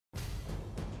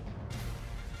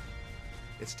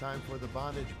It's time for The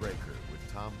Bondage Breaker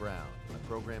with Tom Brown, a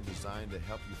program designed to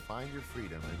help you find your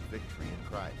freedom and victory in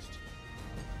Christ.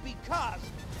 Because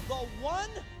the one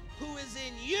who is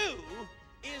in you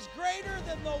is greater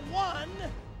than the one,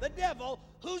 the devil,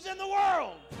 who's in the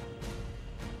world.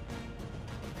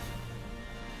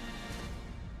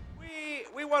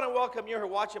 We want to welcome you who are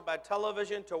watching by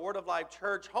television to Word of Life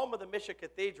Church, home of the Mission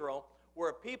Cathedral,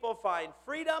 where people find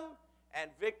freedom and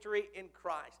victory in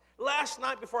Christ. Last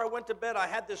night before I went to bed, I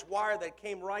had this wire that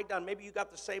came right down. Maybe you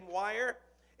got the same wire.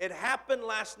 It happened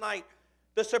last night.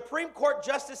 The Supreme Court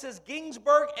Justices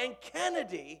Ginsburg and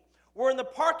Kennedy were in the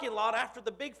parking lot after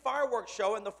the big fireworks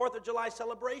show and the 4th of July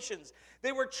celebrations.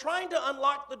 They were trying to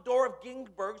unlock the door of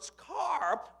Ginsburg's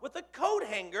car with a coat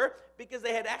hanger because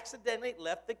they had accidentally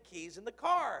left the keys in the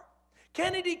car.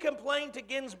 Kennedy complained to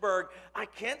Ginsburg, "I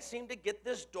can't seem to get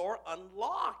this door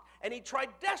unlocked." And he tried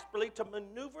desperately to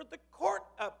maneuver the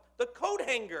coat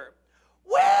hanger.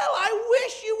 "Well, I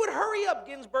wish you would hurry up,"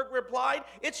 Ginsburg replied.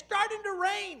 "It's starting to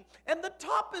rain, and the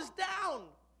top is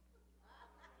down."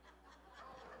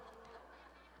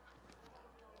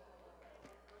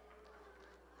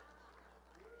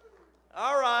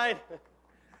 All right.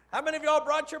 How many of y'all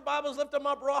brought your Bibles? Lift them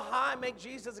up real high. Make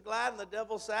Jesus glad and the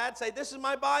devil sad. Say, "This is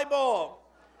my Bible.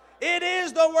 It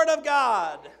is the Word of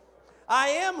God. I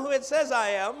am who it says I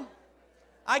am.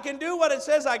 I can do what it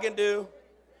says I can do.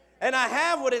 And I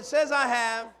have what it says I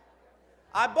have.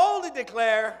 I boldly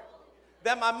declare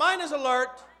that my mind is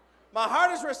alert, my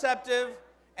heart is receptive,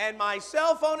 and my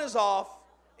cell phone is off.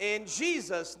 In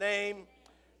Jesus' name."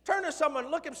 Turn to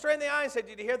someone, look him straight in the eye and say,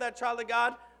 "Did you hear that, child of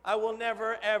God? I will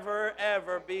never, ever,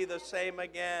 ever be the same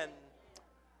again."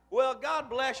 Well, God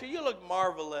bless you. You look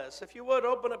marvelous. If you would,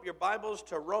 open up your Bibles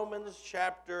to Romans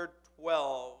chapter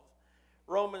 12.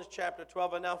 Romans chapter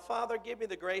 12. And now, Father, give me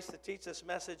the grace to teach this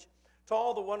message to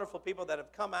all the wonderful people that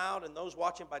have come out and those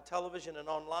watching by television and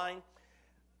online.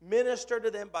 Minister to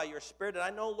them by your Spirit. And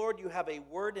I know, Lord, you have a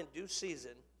word in due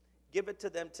season. Give it to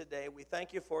them today. We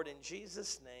thank you for it in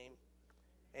Jesus' name.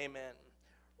 Amen.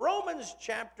 Romans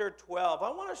chapter 12. I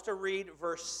want us to read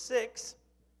verse 6.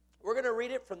 We're going to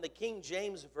read it from the King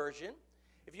James Version.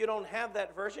 If you don't have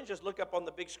that version, just look up on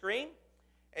the big screen,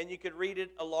 and you could read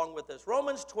it along with us.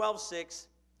 Romans 12:6.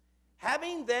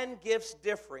 "Having then gifts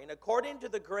differing, according to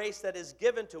the grace that is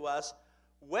given to us,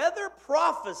 whether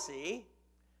prophecy,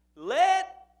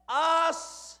 let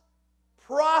us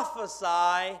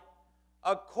prophesy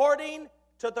according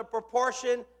to the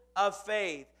proportion of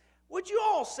faith." Would you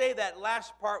all say that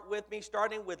last part with me,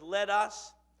 starting with "let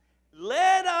us"?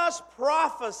 Let us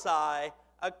prophesy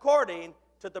according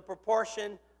to the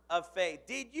proportion of faith.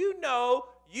 Did you know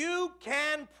you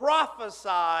can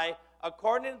prophesy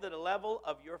according to the level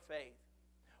of your faith?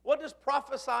 What does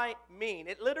prophesy mean?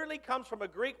 It literally comes from a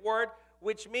Greek word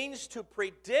which means to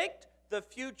predict the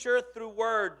future through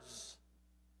words.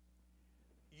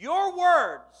 Your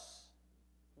words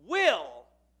will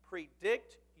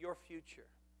predict your future.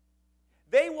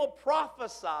 They will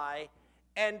prophesy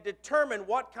and determine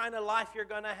what kind of life you're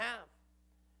going to have.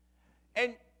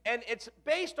 And it's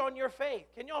based on your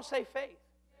faith. Can you all say faith?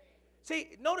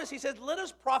 See, notice he says, let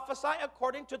us prophesy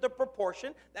according to the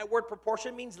proportion. That word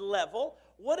proportion means level.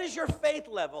 What is your faith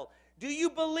level? Do you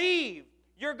believe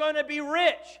you're going to be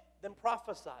rich? Then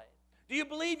prophesy it. Do you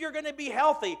believe you're going to be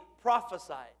healthy?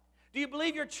 Prophesy it. Do you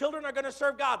believe your children are going to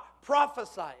serve God?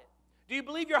 Prophesy it. Do you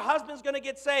believe your husband's going to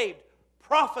get saved?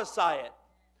 Prophesy it.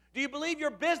 Do you believe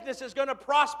your business is going to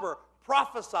prosper?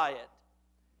 Prophesy it.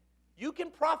 You can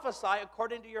prophesy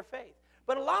according to your faith.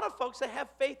 But a lot of folks, they have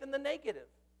faith in the negative.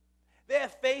 They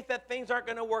have faith that things aren't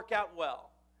going to work out well.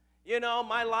 You know,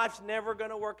 my life's never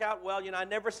going to work out well. You know, I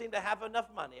never seem to have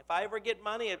enough money. If I ever get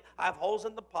money, I have holes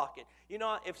in the pocket. You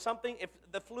know, if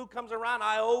the flu comes around,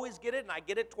 I always get it, and I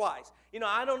get it twice. You know,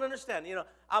 I don't understand. You know,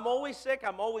 I'm always sick.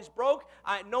 I'm always broke.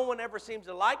 No one ever seems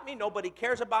to like me. Nobody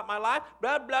cares about my life.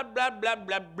 Blah, blah, blah, blah,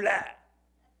 blah, blah.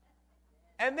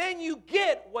 And then you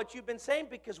get what you've been saying,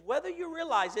 because whether you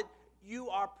realize it,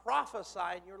 you are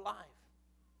prophesying your life.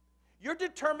 You're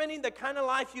determining the kind of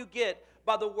life you get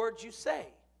by the words you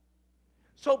say.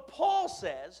 So Paul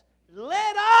says,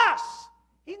 let us.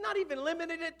 He's not even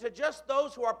limited it to just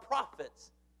those who are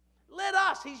prophets. Let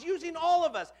us. He's using all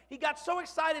of us. He got so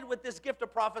excited with this gift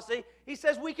of prophecy, he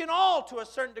says we can all, to a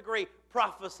certain degree,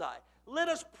 prophesy. Let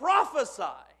us prophesy.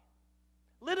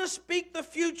 Let us speak the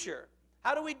future.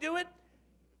 How do we do it?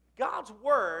 God's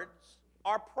words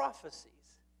are prophecies.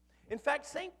 In fact,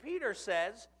 St. Peter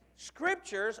says,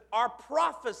 Scriptures are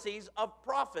prophecies of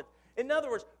prophets. In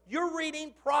other words, you're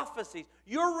reading prophecies.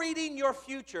 You're reading your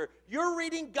future. You're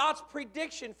reading God's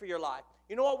prediction for your life.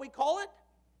 You know what we call it?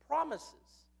 Promises.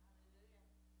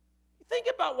 Think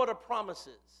about what a promise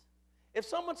is. If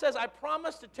someone says, I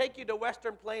promise to take you to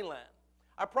Western Plainland,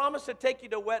 I promise to take you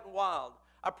to Wet and Wild,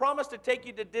 I promise to take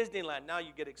you to Disneyland. Now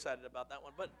you get excited about that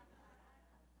one. But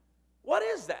what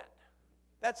is that?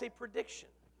 That's a prediction.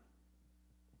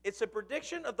 It's a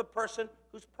prediction of the person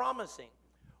who's promising.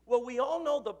 Well, we all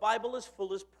know the Bible is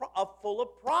full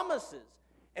of promises.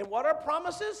 And what are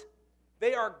promises?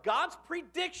 They are God's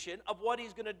prediction of what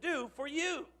He's going to do for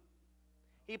you.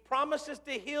 He promises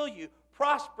to heal you,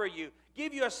 prosper you,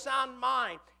 give you a sound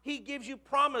mind. He gives you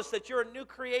promise that you're a new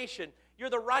creation. You're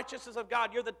the righteousness of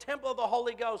God. You're the temple of the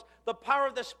Holy Ghost. The power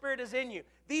of the Spirit is in you.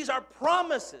 These are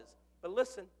promises. But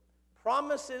listen,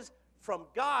 promises from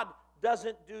God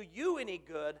doesn't do you any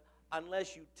good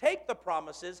unless you take the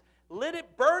promises, let it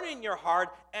burn in your heart,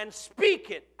 and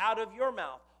speak it out of your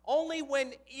mouth. Only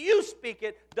when you speak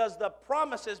it does the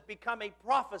promises become a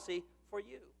prophecy for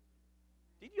you.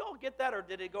 Did you all get that, or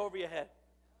did it go over your head?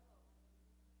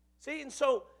 See, and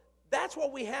so that's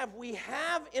what we have. We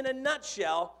have, in a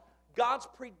nutshell, God's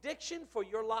prediction for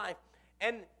your life.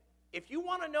 And if you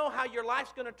want to know how your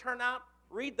life's going to turn out,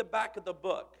 read the back of the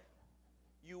book.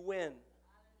 You win.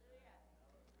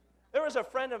 There was a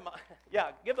friend of mine.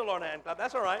 Yeah, give the Lord a hand clap.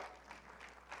 That's all right.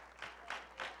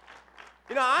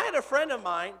 You know, I had a friend of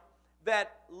mine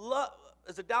that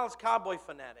is a Dallas Cowboy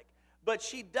fanatic. But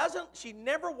she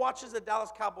never watches the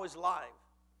Dallas Cowboys live.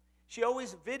 She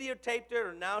always videotaped it,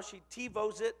 or now she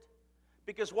TiVos it.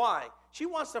 Because why? She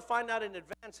wants to find out in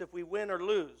advance if we win or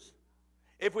lose.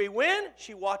 If we win,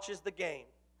 she watches the game.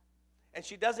 And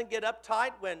she doesn't get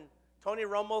uptight when Tony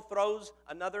Romo throws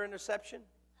another interception.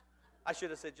 I should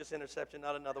have said just interception,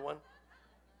 not another one.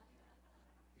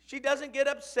 She doesn't get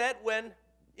upset when,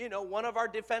 one of our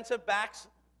defensive backs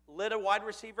let a wide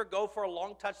receiver go for a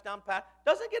long touchdown pass.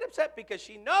 Doesn't get upset because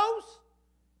she knows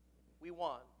we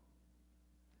won.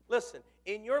 Listen,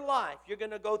 in your life, you're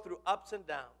going to go through ups and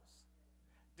downs.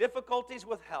 Difficulties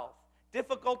with health,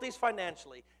 difficulties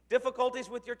financially, difficulties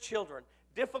with your children,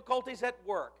 difficulties at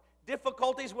work,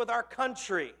 difficulties with our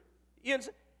country.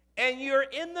 And you're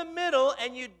in the middle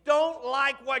and you don't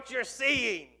like what you're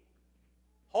seeing.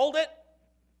 Hold it.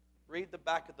 Read the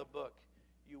back of the book.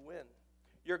 You win.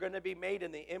 You're going to be made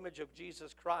in the image of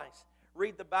Jesus Christ.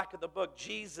 Read the back of the book.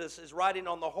 Jesus is riding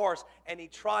on the horse, and He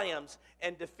triumphs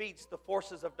and defeats the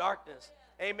forces of darkness.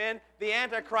 Amen. The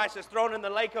Antichrist is thrown in the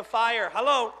lake of fire.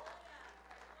 Hello.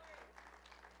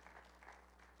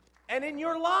 And in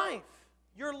your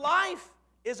life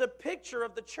is a picture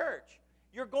of the church.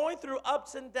 You're going through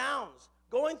ups and downs,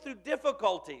 going through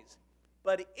difficulties.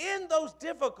 But in those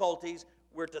difficulties,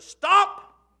 we're to stop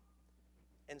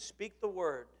and speak the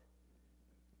word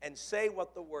and say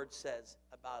what the word says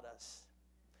about us.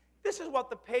 This is what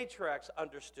the patriarchs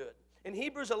understood. In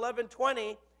Hebrews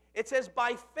 11:20, it says,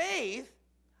 by faith,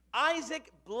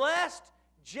 Isaac blessed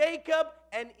Jacob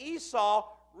and Esau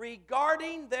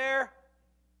regarding their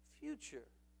future.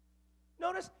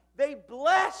 Notice, they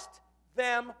blessed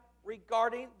them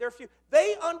regarding their future.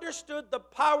 They understood the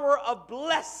power of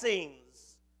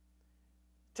blessings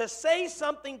to say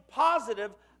something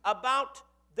positive about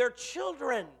their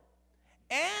children.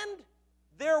 And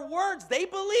their words, they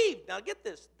believed. Now get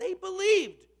this. They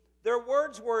believed their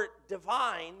words were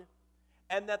divine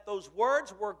and that those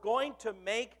words were going to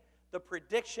make the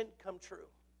prediction come true.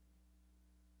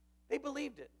 They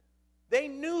believed it. They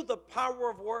knew the power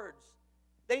of words.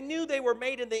 They knew they were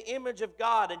made in the image of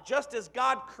God. And just as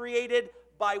God created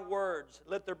by words,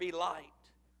 let there be light.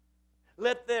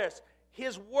 Let this.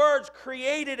 His words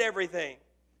created everything.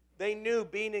 They knew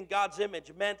being in God's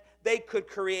image meant they could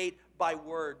create by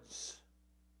words.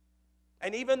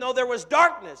 And even though there was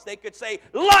darkness, they could say,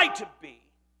 light be.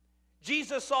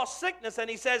 Jesus saw sickness and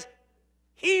He says,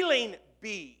 healing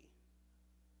be.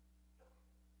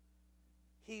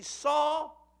 He saw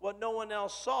what no one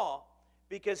else saw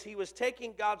because He was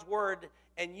taking God's word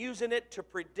and using it to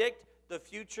predict the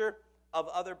future of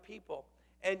other people.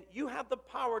 And you have the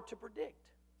power to predict.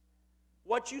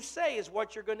 What you say is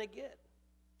what you're going to get.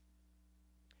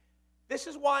 This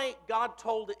is why God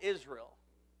told Israel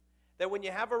that when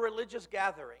you have a religious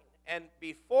gathering and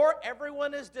before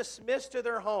everyone is dismissed to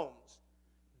their homes,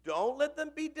 don't let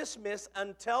them be dismissed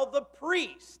until the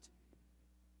priest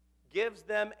gives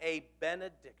them a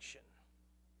benediction.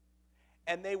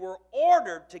 And they were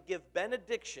ordered to give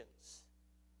benedictions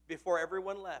before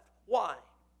everyone left. Why?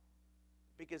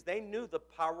 Because they knew the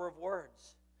power of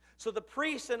words. So the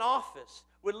priest in office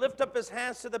would lift up his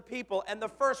hands to the people, and the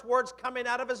first words coming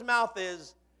out of his mouth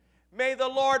is, may the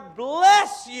Lord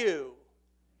bless you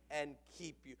and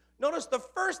keep you. Notice the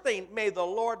first thing, may the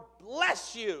Lord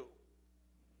bless you.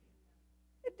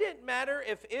 It didn't matter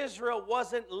if Israel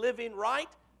wasn't living right.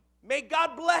 May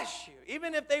God bless you.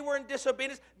 Even if they were in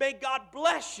disobedience, may God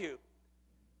bless you.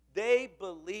 They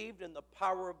believed in the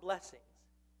power of blessings.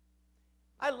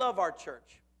 I love our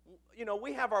church. You know,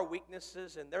 we have our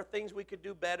weaknesses, and there are things we could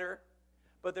do better.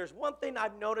 But there's one thing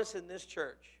I've noticed in this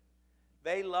church.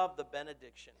 They love the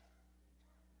benediction.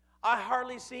 I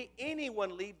hardly see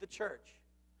anyone leave the church.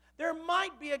 There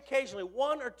might be occasionally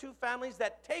one or two families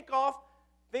that take off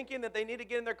thinking that they need to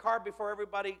get in their car before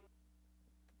everybody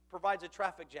provides a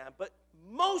traffic jam. But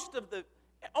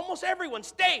almost everyone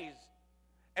stays.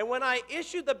 And when I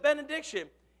issue the benediction,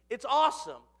 it's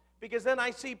awesome because then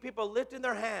I see people lifting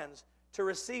their hands to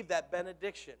receive that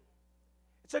benediction.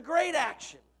 It's a great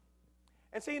action.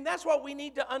 And see, that's what we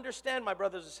need to understand, my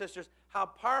brothers and sisters, how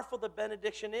powerful the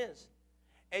benediction is.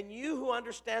 And you who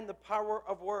understand the power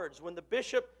of words, when the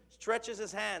bishop stretches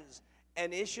his hands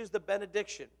and issues the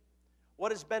benediction,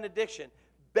 what is benediction?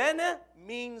 Bene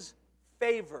means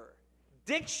favor.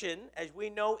 Diction, as we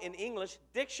know in English,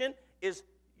 diction is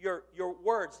your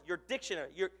words, your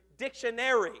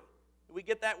dictionary. We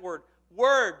get that word.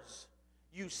 Words.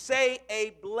 You say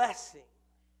a blessing.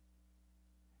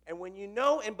 And when you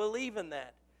know and believe in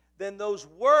that, then those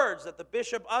words that the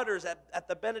bishop utters at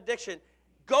the benediction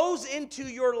goes into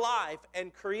your life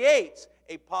and creates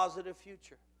a positive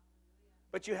future.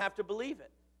 But you have to believe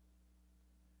it.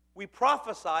 We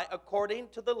prophesy according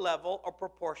to the level or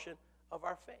proportion of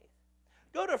our faith.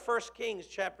 Go to 1 Kings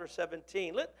chapter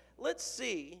 17. Let's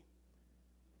see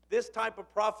this type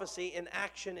of prophecy in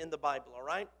action in the Bible, all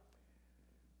right?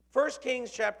 1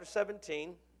 Kings chapter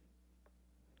 17.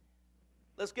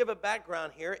 Let's give a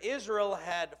background here. Israel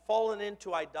had fallen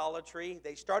into idolatry.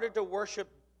 They started to worship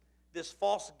this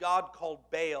false god called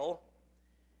Baal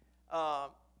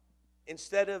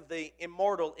instead of the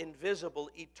immortal, invisible,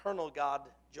 eternal God,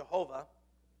 Jehovah.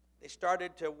 They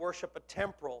started to worship a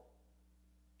temporal,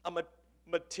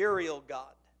 material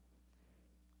God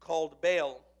called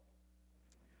Baal.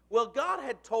 Well, God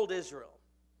had told Israel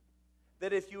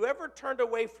that if you ever turned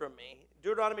away from me,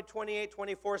 Deuteronomy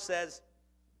 28:24 says,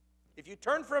 if you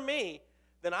turn from me,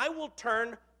 then I will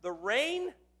turn the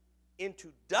rain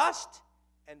into dust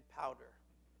and powder.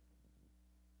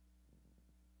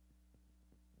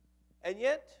 And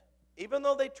yet, even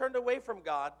though they turned away from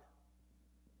God,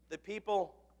 the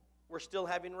people were still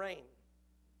having rain.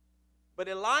 But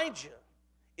Elijah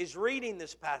is reading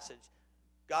this passage.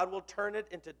 God will turn it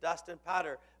into dust and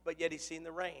powder, but yet he's seen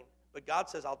the rain. But God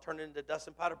says, I'll turn it into dust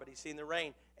and powder, but he's seen the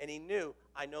rain. And he knew,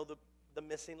 I know the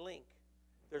missing link.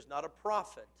 There's not a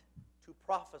prophet to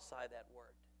prophesy that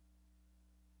word.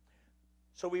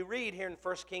 So we read here in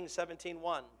 1 Kings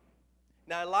 17:1.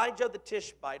 Now Elijah the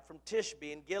Tishbite from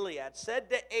Tishbe in Gilead said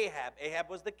to Ahab, Ahab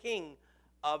was the king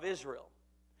of Israel,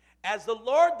 as the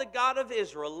Lord the God of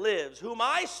Israel lives, whom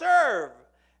I serve,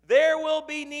 there will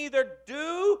be neither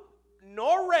dew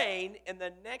nor rain in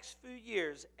the next few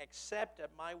years except at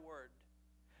my word.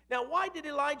 Now why did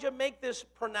Elijah make this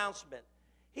pronouncement?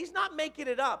 He's not making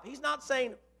it up. He's not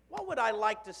saying, what would I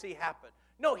like to see happen?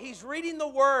 No, he's reading the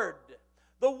word.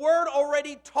 The word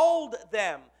already told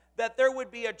them that there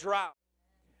would be a drought.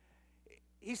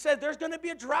 He said there's going to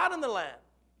be a drought in the land.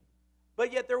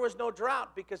 But yet there was no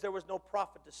drought because there was no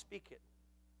prophet to speak it.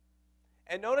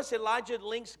 And notice Elijah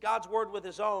links God's word with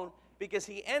his own because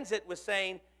he ends it with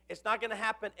saying, it's not going to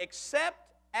happen except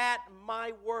at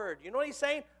my word. You know what he's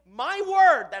saying? My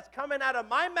word that's coming out of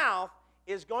my mouth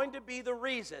is going to be the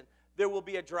reason there will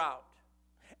be a drought.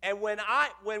 And when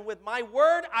with my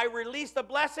word I release the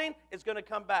blessing, it's going to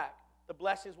come back. The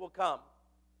blessings will come.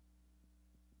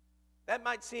 That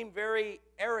might seem very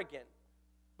arrogant,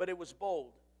 but it was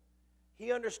bold.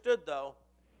 He understood, though,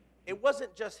 it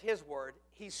wasn't just his word.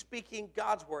 He's speaking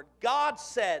God's word. God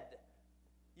said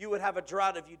you would have a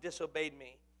drought if you disobeyed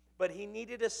me. But he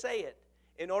needed to say it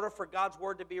in order for God's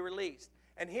word to be released.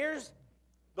 And here's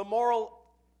the moral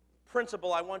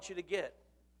principle I want you to get.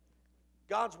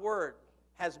 God's word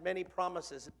has many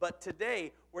promises, but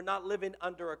today we're not living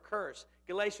under a curse.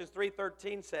 Galatians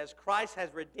 3:13 says, Christ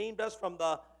has redeemed us from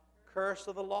the curse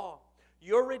of the law.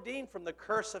 You're redeemed from the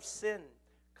curse of sin,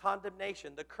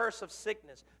 condemnation, the curse of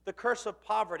sickness, the curse of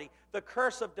poverty, the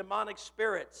curse of demonic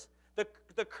spirits,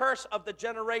 the curse of the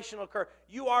generational curse.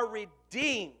 You are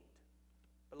redeemed.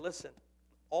 But listen,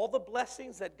 all the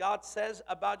blessings that God says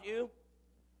about you,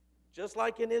 just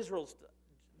like in Israel's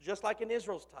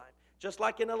time, just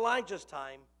like in Elijah's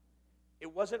time,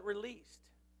 it wasn't released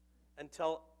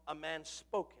until a man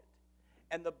spoke it.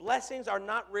 And the blessings are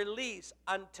not released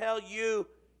until you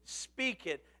speak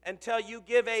it, until you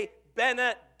give a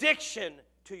benediction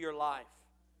to your life.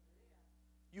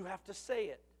 You have to say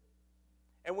it.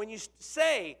 And when you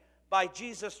say, by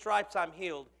Jesus' stripes I'm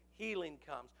healed, healing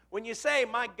comes. When you say,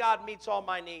 my God meets all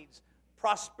my needs,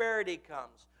 prosperity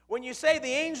comes. When you say, the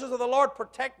angels of the Lord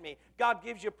protect me, God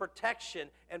gives you protection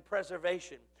and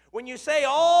preservation. When you say,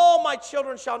 all my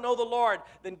children shall know the Lord,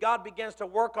 then God begins to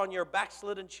work on your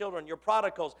backslidden children, your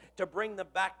prodigals, to bring them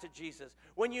back to Jesus.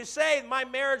 When you say, my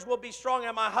marriage will be strong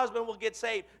and my husband will get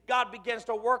saved, God begins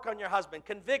to work on your husband,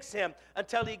 convicts him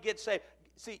until he gets saved.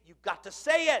 See, you've got to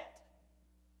say it.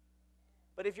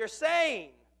 But if you're saying,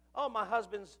 oh, my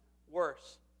husband's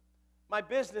worse, my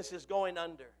business is going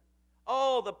under,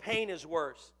 oh, the pain is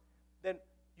worse, then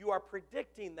you are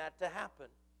predicting that to happen.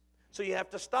 So you have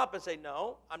to stop and say,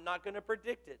 no, I'm not going to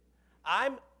predict it.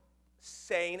 I'm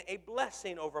saying a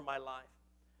blessing over my life.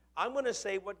 I'm going to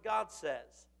say what God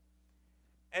says.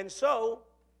 And so,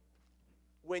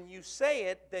 when you say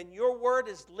it, then your word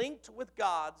is linked with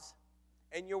God's,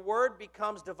 and your word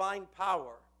becomes divine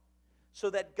power, so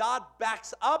that God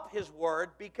backs up his word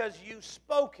because you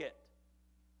spoke it.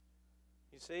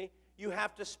 You see? You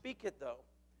have to speak it, though.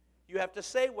 You have to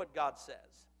say what God says.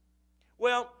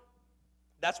 Well,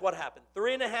 that's what happened.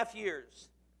 3.5 years,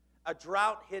 a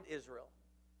drought hit Israel.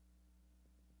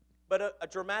 But a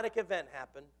dramatic event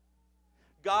happened.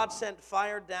 God sent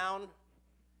fire down,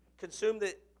 consumed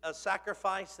a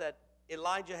sacrifice that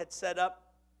Elijah had set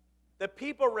up. The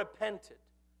people repented.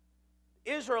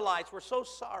 Israelites were so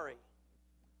sorry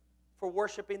for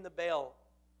worshiping the Baal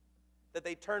that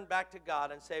they turned back to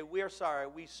God and say, we are sorry,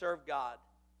 we serve God.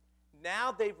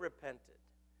 Now they've repented.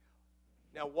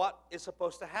 Now, what is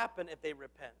supposed to happen if they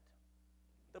repent?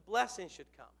 The blessing should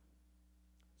come.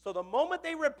 So the moment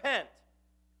they repent,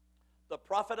 the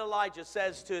prophet Elijah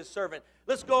says to his servant,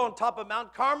 let's go on top of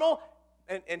Mount Carmel.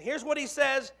 And here's what he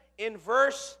says in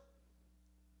verse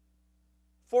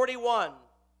 41.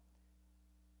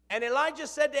 And Elijah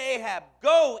said to Ahab,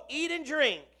 go, eat and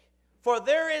drink, for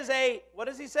there is a, what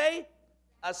does he say?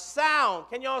 A sound.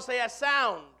 Can you all say a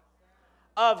sound?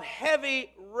 Of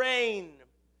heavy rain.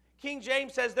 King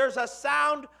James says there's a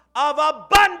sound of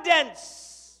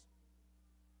abundance.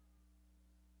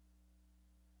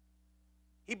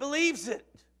 He believes it.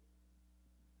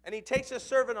 And he takes his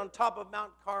servant on top of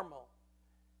Mount Carmel.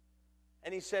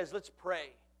 And he says, let's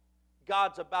pray.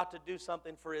 God's about to do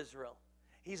something for Israel.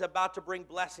 He's about to bring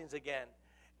blessings again.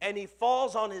 And he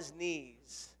falls on his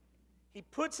knees. He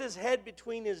puts his head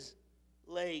between his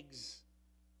legs.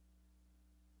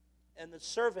 And the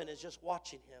servant is just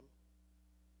watching him.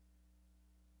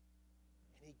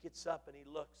 And he gets up and he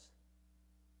looks.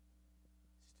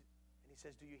 And he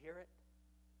says, do you hear it?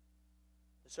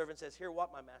 The servant says, hear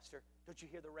what, my master? Don't you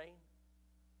hear the rain?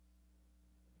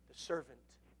 The servant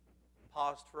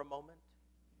paused for a moment.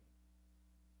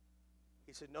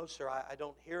 He said, no, sir, I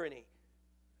don't hear any.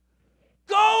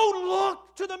 Go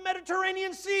look to the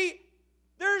Mediterranean Sea.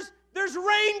 There's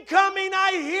rain coming.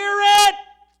 I hear it.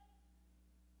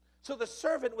 So the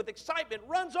servant, with excitement,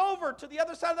 runs over to the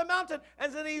other side of the mountain.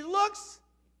 And then he looks.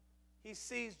 He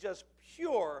sees just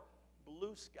pure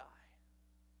blue sky.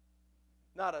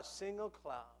 Not a single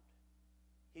cloud.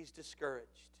 He's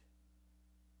discouraged.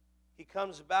 He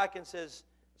comes back and says,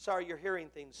 sorry, you're hearing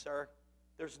things, sir.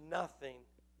 There's nothing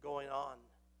going on.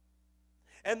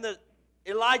 And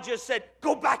Elijah said,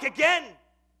 go back again.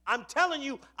 I'm telling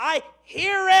you, I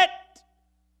hear it.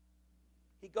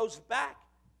 He goes back,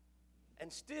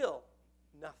 and still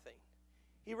nothing.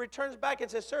 He returns back and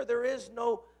says, sir, there is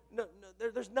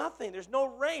there's nothing. There's no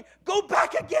rain. Go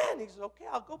back again. He says, okay,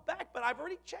 I'll go back, but I've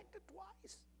already checked it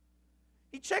twice.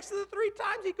 He checks it 3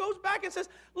 times. He goes back and says,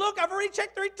 look, I've already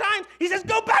checked 3 times. He says,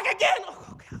 go back again. Oh,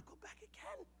 okay, I'll go back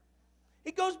again.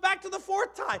 He goes back to the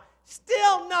 4th time.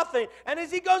 Still nothing. And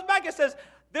as he goes back, it says,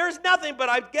 there's nothing, but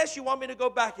I guess you want me to go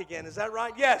back again. Is that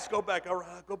right? Yes, go back. All right,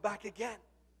 I'll go back again.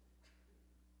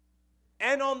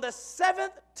 And on the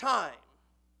 7th time,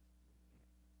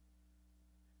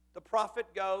 the prophet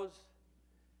goes,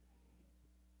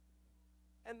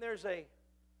 and there's a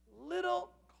little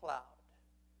cloud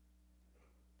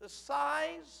the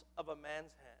size of a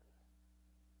man's hand.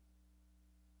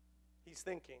 He's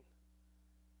thinking,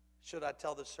 should I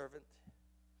tell the servant?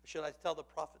 Should I tell the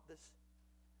prophet this?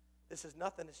 This is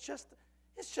nothing. It's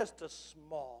just a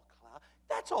small cloud.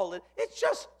 That's all it's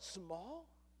just small.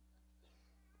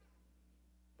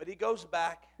 But he goes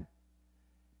back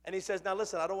and he says, now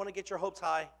listen, I don't want to get your hopes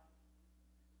high.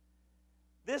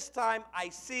 This time I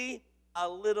see a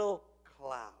little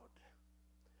cloud.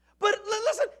 But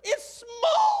listen, it's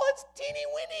small. It's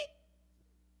teeny-weeny.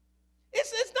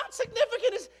 It's not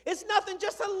significant. It's nothing,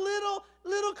 just a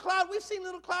little cloud. We've seen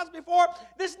little clouds before.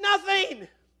 There's nothing.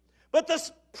 But the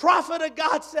prophet of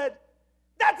God said,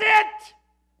 that's it.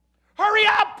 Hurry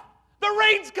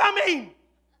coming.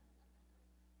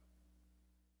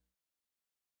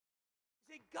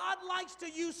 See, God likes to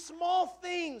use small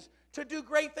things to do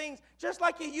great things. Just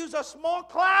like He used a small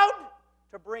cloud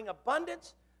to bring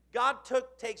abundance, God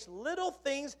takes little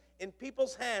things in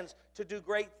people's hands to do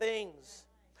great things.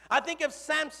 I think of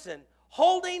Samson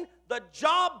holding the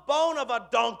jawbone of a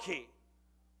donkey.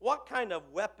 What kind of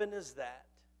weapon is that?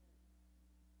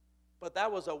 But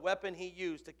that was a weapon he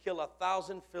used to kill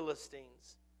 1,000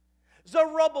 Philistines.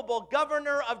 Zerubbabel,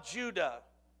 governor of Judah.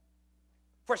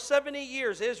 For 70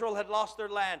 years, Israel had lost their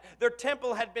land. Their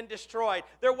temple had been destroyed.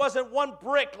 There wasn't one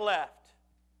brick left.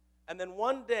 And then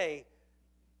one day,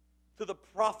 through the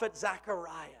prophet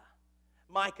Zechariah,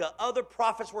 Micah, other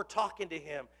prophets were talking to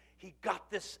him. He got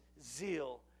this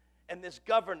zeal. And this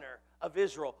governor of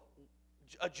Israel,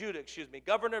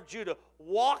 governor of Judah,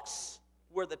 walks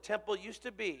where the temple used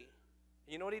to be.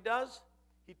 You know what he does?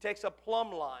 He takes a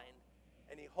plumb line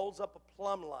and he holds up a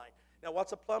plumb line. Now,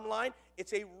 what's a plumb line?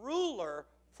 It's a ruler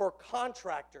for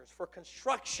contractors, for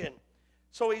construction.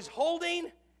 So he's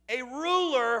holding a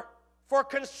ruler for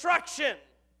construction.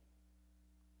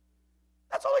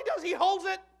 That's all he does. He holds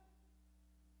it.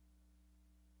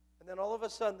 And then all of a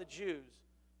sudden, the Jews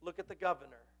look at the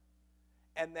governor,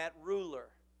 and that ruler,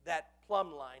 that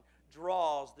plumb line,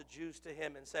 draws the Jews to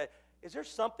him and say, is there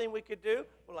something we could do?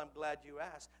 Well, I'm glad you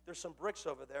asked. There's some bricks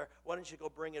over there. Why don't you go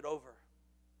bring it over?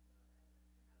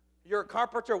 You're a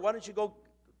carpenter. Why don't you go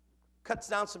cut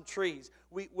down some trees?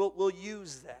 We'll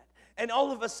use that. And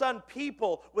all of a sudden,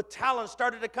 people with talent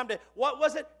started to come to, what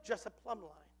was it? Just a plumb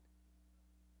line.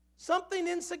 Something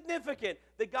insignificant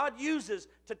that God uses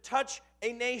to touch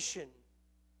a nation.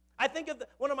 I think of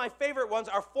one of my favorite ones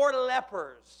are 4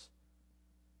 lepers.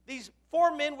 These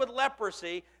 4 men with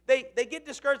leprosy, they get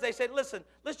discouraged. They say, listen,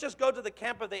 let's just go to the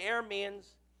camp of the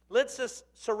Arameans. Let's just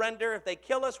surrender. If they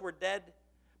kill us, we're dead.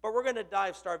 But we're going to die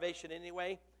of starvation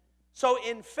anyway. So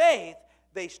in faith,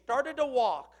 they started to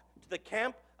walk to the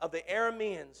camp of the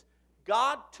Arameans.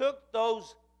 God took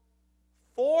those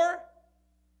 4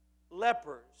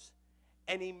 lepers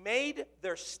and He made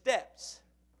their steps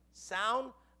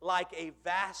sound like a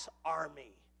vast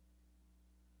army.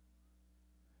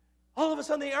 All of a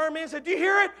sudden the Arameans said, do you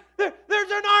hear it?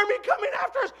 There's an army coming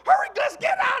after us. Hurry, let's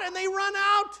get out. And they run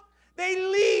out. They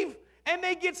leave and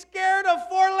they get scared of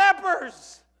 4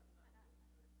 lepers.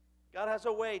 God has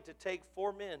a way to take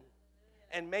 4 men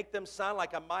and make them sound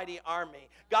like a mighty army.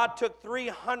 God took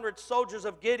 300 soldiers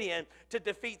of Gideon to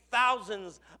defeat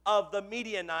thousands of the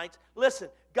Midianites. Listen,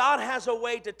 God has a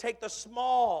way to take the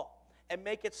small and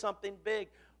make it something big.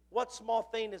 What small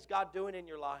thing is God doing in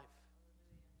your life?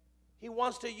 He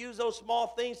wants to use those small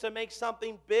things to make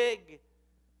something big.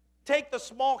 Take the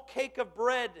small cake of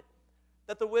bread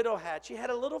that the widow had. She had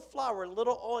a little flour, a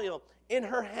little oil in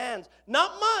her hands.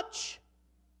 Not much,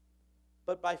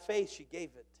 but by faith she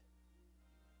gave it.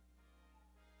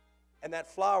 And that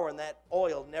flour and that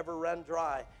oil never ran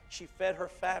dry. She fed her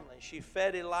family. She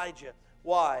fed Elijah.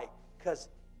 Why? Because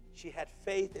she had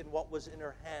faith in what was in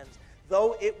her hands.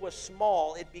 Though it was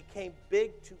small, it became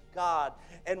big to God.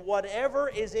 And whatever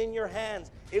is in your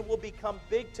hands, it will become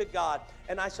big to God.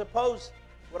 And I suppose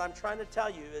what I'm trying to tell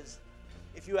you is,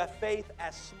 if you have faith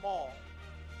as small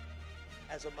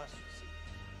as a mustard seed,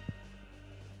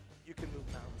 you can move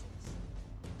mountains.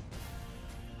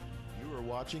 You are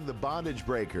watching The Bondage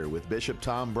Breaker with Bishop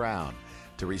Tom Brown.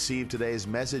 To receive today's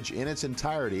message in its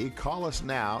entirety, call us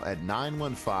now at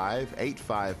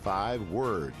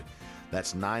 915-855-WORD.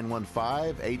 That's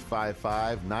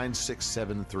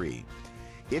 915-855-9673.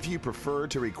 If you prefer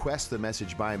to request the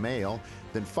message by mail,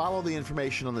 then follow the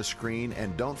information on the screen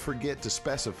and don't forget to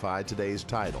specify today's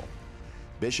title.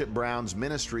 Bishop Brown's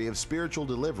ministry of spiritual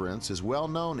deliverance is well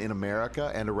known in America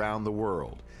and around the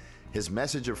world. His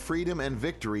message of freedom and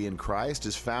victory in Christ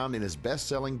is found in his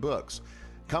best-selling books.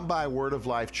 Come by Word of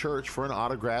Life Church for an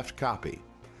autographed copy.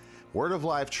 Word of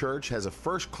Life Church has a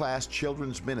first-class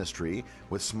children's ministry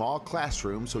with small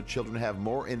classrooms so children have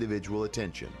more individual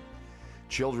attention.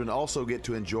 Children also get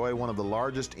to enjoy one of the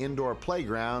largest indoor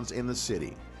playgrounds in the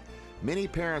city. Many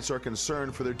parents are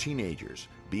concerned for their teenagers.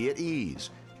 Be at ease.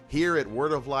 Here at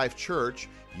Word of Life Church,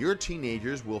 your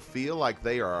teenagers will feel like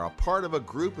they are a part of a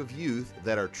group of youth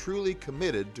that are truly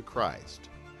committed to Christ.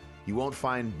 You won't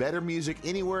find better music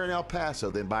anywhere in El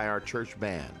Paso than by our church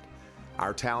band.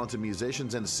 Our talented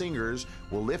musicians and singers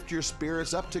will lift your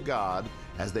spirits up to God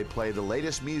as they play the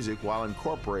latest music while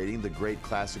incorporating the great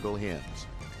classical hymns.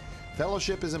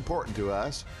 Fellowship is important to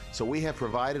us, so we have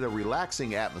provided a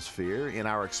relaxing atmosphere in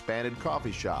our expanded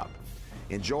coffee shop.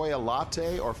 Enjoy a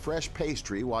latte or fresh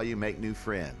pastry while you make new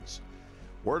friends.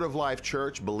 Word of Life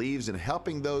Church believes in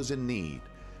helping those in need.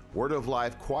 Word of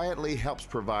Life quietly helps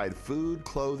provide food,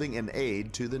 clothing, and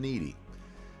aid to the needy.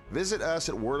 Visit us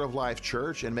at Word of Life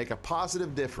Church and make a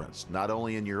positive difference, not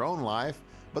only in your own life,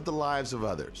 but the lives of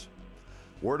others.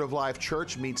 Word of Life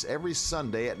Church meets every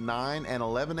Sunday at 9 and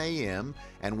 11 a.m.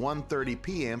 and 1:30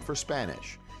 p.m. for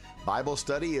Spanish. Bible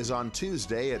study is on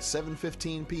Tuesday at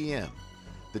 7:15 p.m.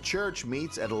 The church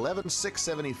meets at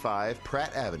 11675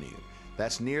 Pratt Avenue.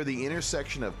 That's near the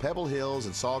intersection of Pebble Hills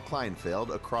and Saul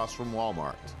Kleinfeld across from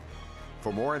Walmart.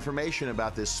 For more information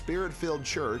about this Spirit-filled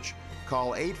church,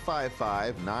 call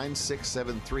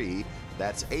 855-9673.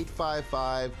 That's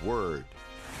 855-WORD.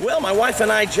 Well, my wife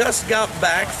and I just got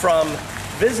back from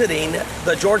visiting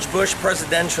the George Bush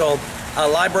Presidential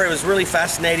Library. It was really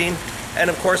fascinating. And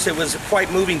of course, it was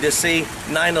quite moving to see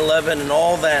 9/11 and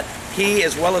all that he,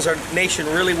 as well as our nation,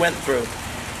 really went through.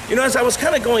 You know, as I was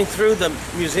kind of going through the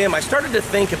museum, I started to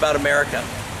think about America.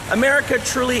 America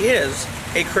truly is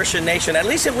a Christian nation. At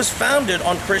least it was founded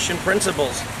on Christian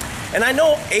principles. And I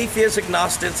know atheists,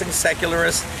 agnostics, and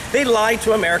secularists, they lie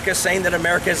to America saying that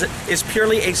America is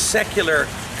purely a secular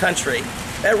country.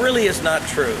 That really is not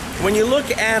true. When you look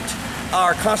at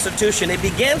our Constitution, it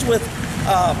begins with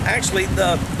actually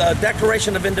the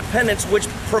Declaration of Independence, which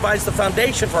provides the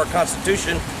foundation for our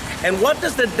Constitution. And what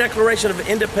does the Declaration of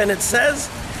Independence says?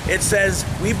 It says,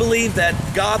 we believe that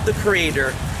God the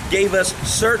Creator gave us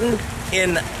certain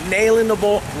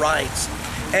inalienable rights.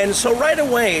 And so right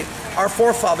away, our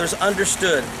forefathers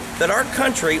understood that our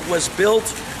country was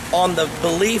built on the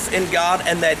belief in God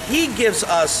and that He gives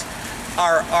us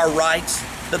our rights,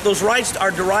 that those rights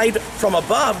are derived from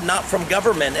above, not from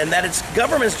government, and that it's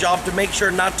government's job to make sure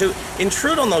not to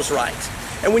intrude on those rights.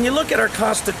 And when you look at our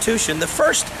Constitution, the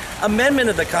First Amendment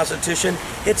of the Constitution,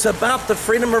 it's about the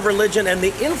freedom of religion and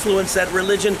the influence that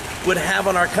religion would have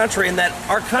on our country, and that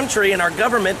our country and our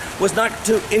government was not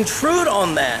to intrude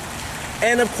on that.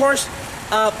 And of course,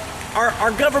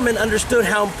 our government understood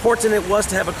how important it was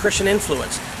to have a Christian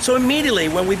influence. So immediately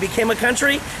when we became a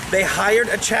country, they hired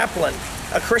a chaplain,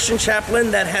 a Christian chaplain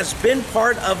that has been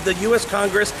part of the U.S.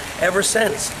 Congress ever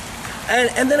since.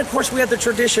 And then, of course, we have the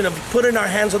tradition of putting our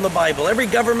hands on the Bible. Every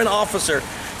government officer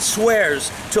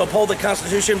swears to uphold the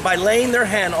Constitution by laying their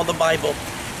hand on the Bible.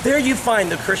 There you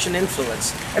find the Christian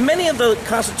influence. And many of the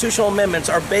constitutional amendments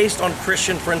are based on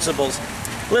Christian principles.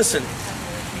 Listen,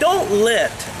 don't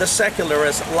let the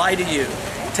secularists lie to you,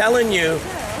 telling you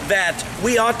that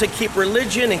we ought to keep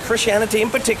religion and Christianity in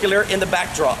particular in the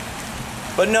backdrop.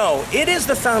 But no, it is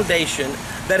the foundation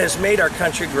that has made our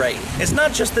country great. It's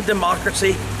not just the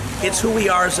democracy, it's who we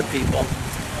are as a people.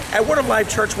 At Word of Life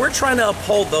Church, we're trying to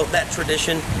uphold that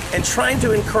tradition and trying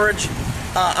to encourage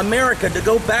America to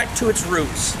go back to its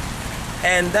roots.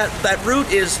 And that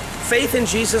root is faith in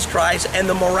Jesus Christ and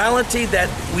the morality that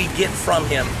we get from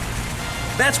Him.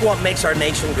 That's what makes our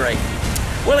nation great.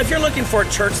 Well, if you're looking for a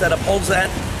church that upholds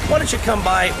that, why don't you come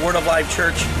by Word of Life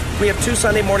Church? We have 2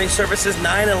 Sunday morning services,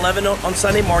 9 and 11 on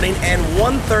Sunday morning, and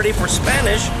 1:30 for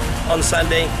Spanish on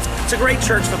Sunday. It's a great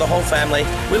church for the whole family.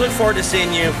 We look forward to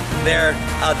seeing you there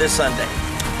this Sunday.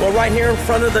 Well, right here in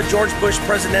front of the George Bush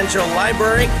Presidential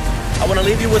Library, I want to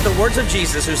leave you with the words of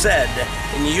Jesus, who said,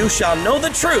 "And you shall know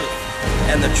the truth,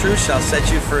 and the truth shall set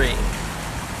you free."